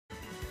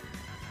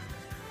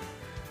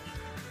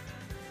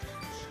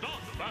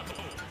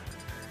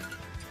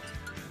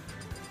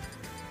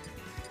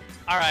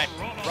All right,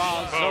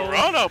 Razo.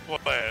 Verona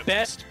plan.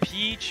 Best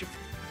Peach.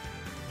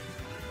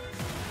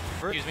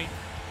 Excuse me.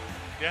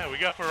 Yeah, we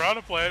got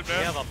Verona plan, man.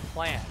 We have a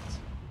plant.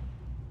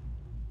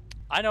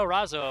 I know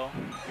Razo.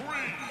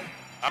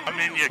 I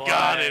mean, you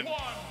got it.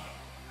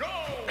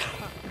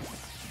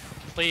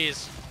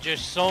 Please,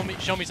 just show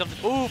me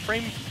something. Ooh,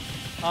 frame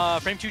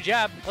 2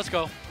 jab. Let's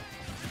go.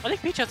 I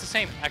think Peach has the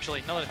same,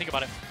 actually, now that I think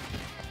about it.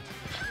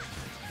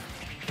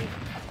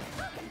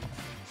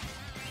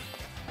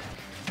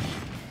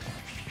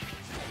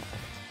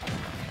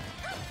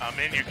 I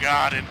mean, you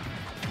got it.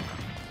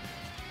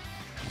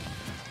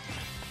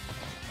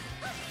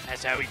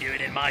 That's how we do it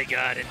in my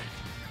garden.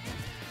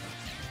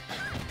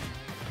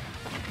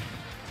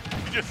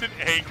 You're just an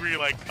angry,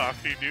 like,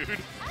 coffee dude.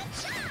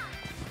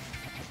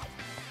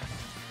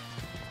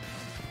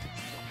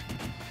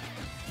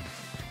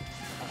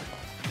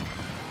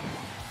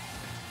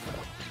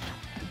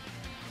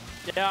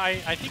 Yeah,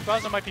 I think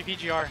Razo might be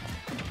PGR.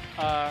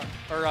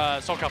 Or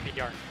SoCal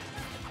PGR.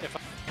 If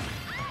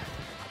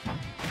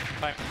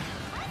I...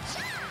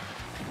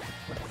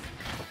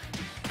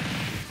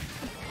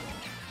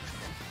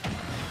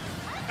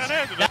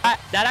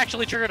 That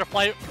actually triggered a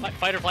fight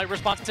or flight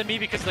response in me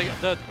because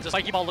the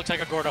spiky ball looks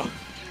like a Gordo.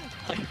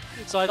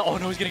 So I thought, oh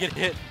no, he's gonna get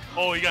hit.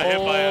 Oh, he got hit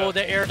by a... Oh,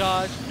 the air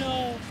dodge.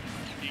 No.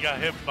 He got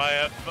hit by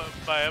a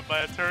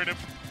turnip.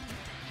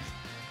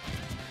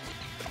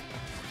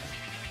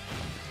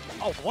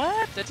 Oh,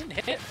 what? That didn't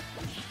hit.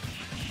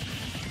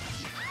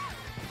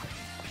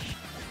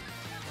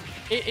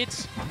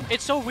 It's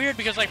so weird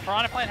because like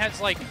Piranha Plant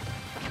has like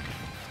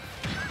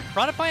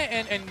Piranha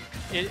Plant and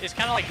it's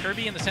kind of like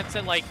Kirby in the sense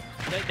that like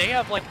they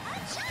have like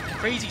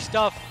crazy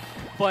stuff,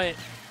 but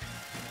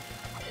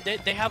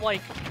they have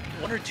like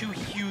 1 or 2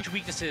 huge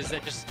weaknesses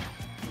that just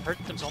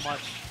hurt them so much.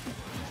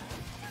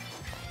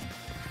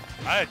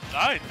 I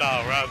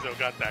thought Razo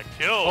got that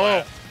kill.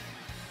 Oh.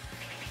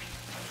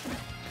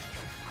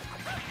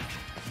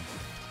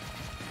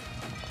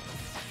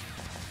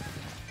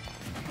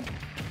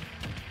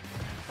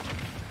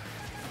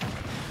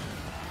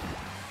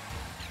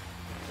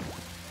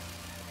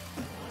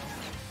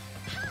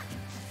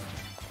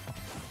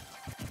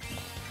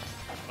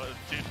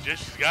 Dude,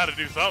 Jish has got to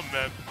do something,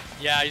 man.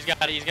 Yeah, he's got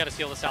to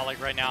seal this out like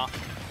right now.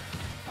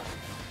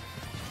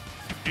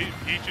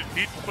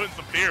 He's putting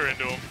some fear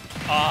into him.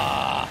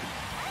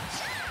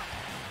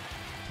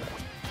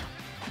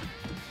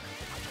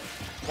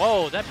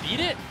 Whoa, that beat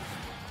it?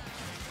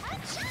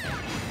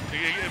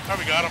 It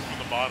probably got him from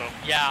the bottom.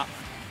 Yeah.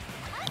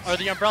 Or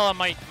the umbrella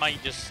might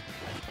just...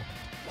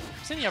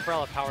 It's in the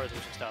umbrella power or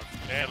stuff.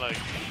 And like,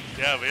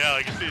 yeah, but yeah,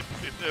 like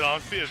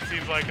honestly, it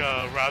seems like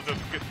Razo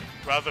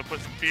put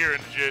some fear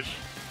into Jish.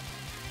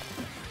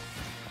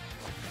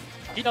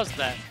 He does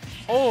that.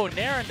 Oh,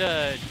 Nair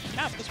into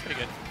Cap, that's pretty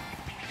good.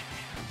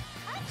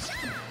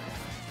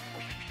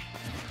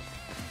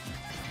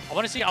 I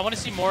want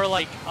to see more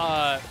like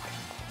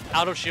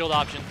out of shield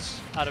options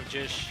out of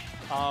Jish.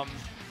 I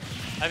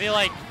feel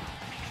like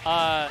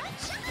up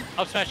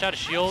smash out of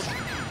shield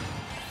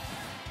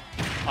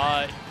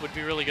would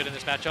be really good in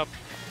this matchup.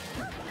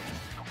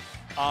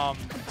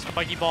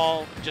 Spiky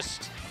ball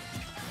just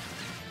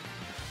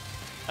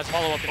has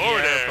follow up in the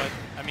air, but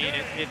I mean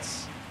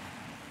it's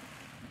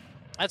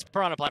that's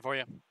Piranha Plant for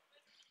you.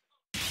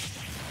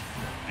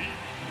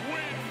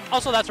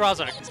 Also, that's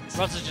Razo.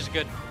 Razo's just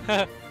good.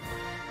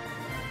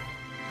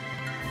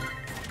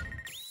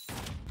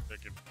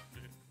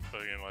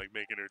 Fucking like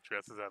making her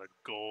dresses out of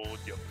gold,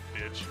 you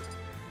bitch.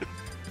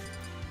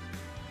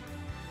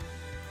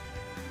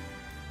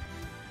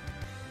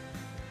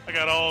 I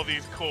got all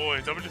these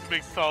coins. I'm gonna just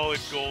make solid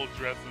gold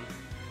dresses.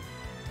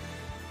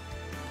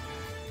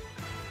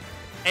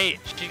 Hey,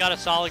 she got a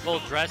solid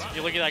gold dress. If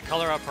you look at that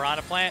color of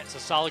Piranha Plant, it's a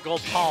solid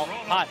gold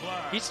pot.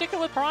 He's sticking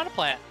with Piranha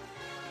Plant.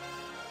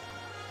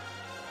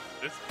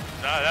 That's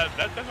not a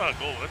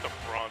gold. That's a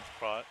bronze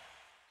pot.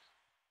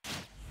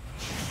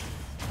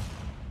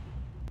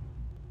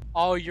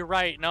 Oh, you're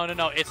right. No.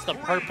 It's the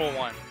purple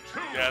one.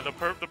 Yeah, the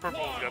purple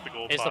one's got the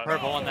gold pot. It's the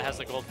purple one that has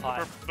the gold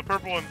pot. The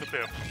purple one's the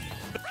pimp.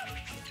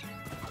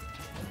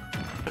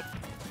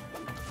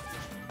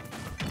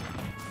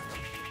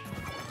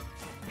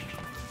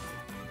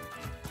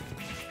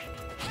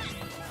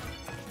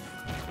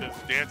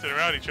 Just dancing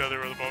around each other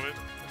at the moment.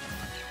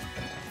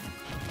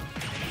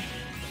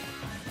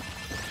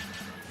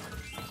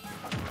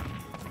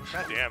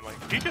 God damn, like,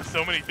 Peach has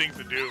so many things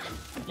to do.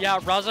 Yeah,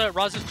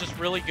 Razo's just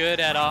really good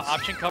at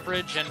option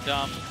coverage and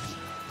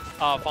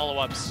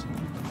follow-ups.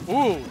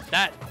 Ooh,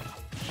 that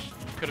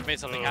could have made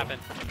something happen.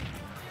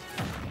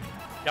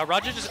 Yeah,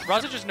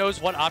 Razo just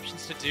knows what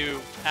options to do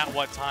at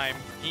what time.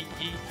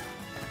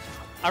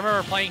 I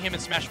remember playing him in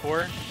Smash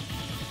 4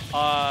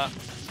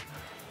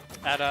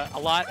 a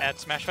lot at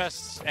Smash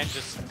Fests, and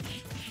just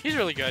he's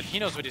really good. He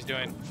knows what he's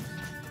doing.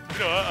 You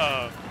know,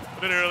 a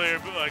bit earlier,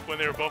 like when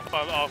they were both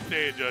off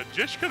stage,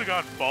 Jish could have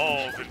gone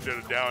balls instead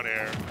of down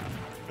air.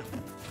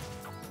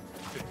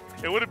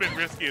 It would have been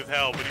risky as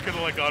hell, but he could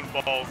have like gone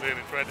balls in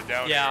and tried to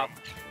down air him.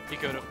 He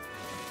could have.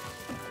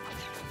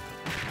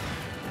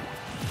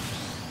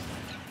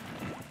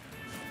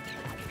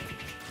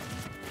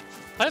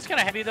 Plant's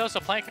kind of heavy though, so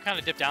Plant can kind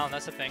of dip down.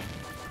 That's the thing.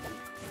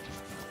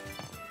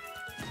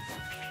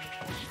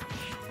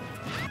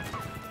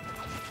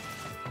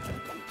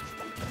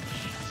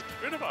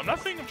 I'm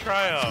not seeing him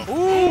try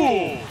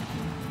Ooh!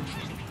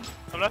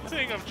 I'm not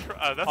seeing him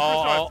try. That's the first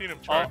time I've seen him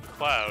try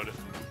Cloud.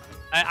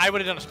 I would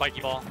have done a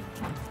spiky ball.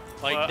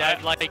 Like Well,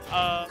 that,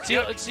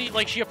 yeah. see,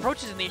 like she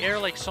approaches in the air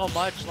like so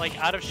much, like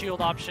out of shield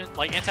option,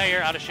 like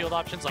anti-air out of shield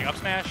options, like up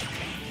smash,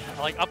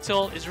 like up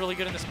tilt is really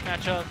good in this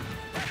matchup.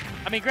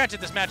 I mean, granted,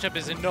 this matchup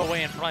is in no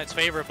way in Plant's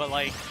favor, but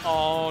like,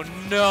 oh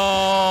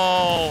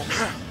no!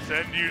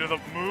 Send you to the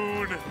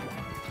moon.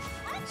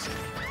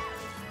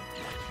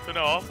 So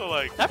no, also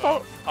like That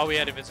boat. Oh, we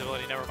had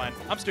invincibility. Never mind.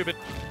 I'm stupid.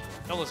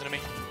 Don't listen to me.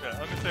 Yeah,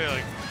 let me say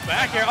like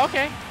Back here.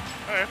 Okay.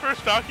 All right,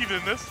 first stock he's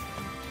in this.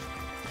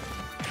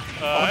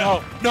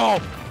 Oh no,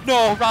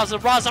 no,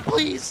 Razo,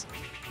 please!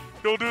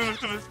 Don't do this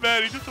to this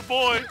man. He's just a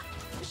boy.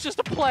 It's just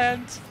a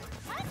plant.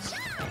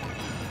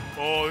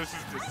 Oh, this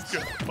is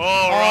disgusting.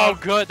 Oh,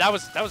 good. That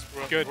was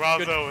good. Razo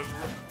Good. was.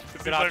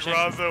 It seems like option.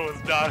 Razo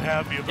was not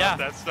happy about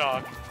that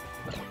stock.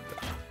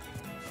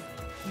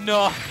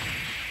 No.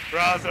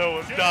 Razo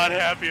was not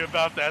happy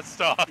about that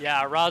stock.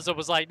 Yeah, Razo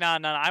was like, nah,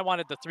 I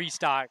wanted the 3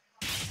 stock.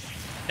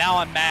 Now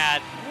I'm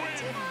mad.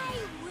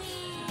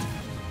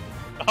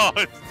 Oh,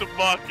 it's the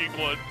mocking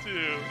one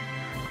too.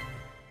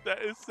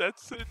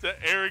 It's an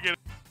arrogant.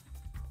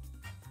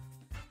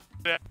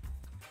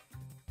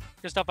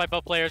 Good stuff by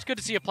both players. Good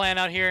to see a plan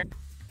out here.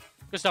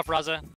 Good stuff, Raza.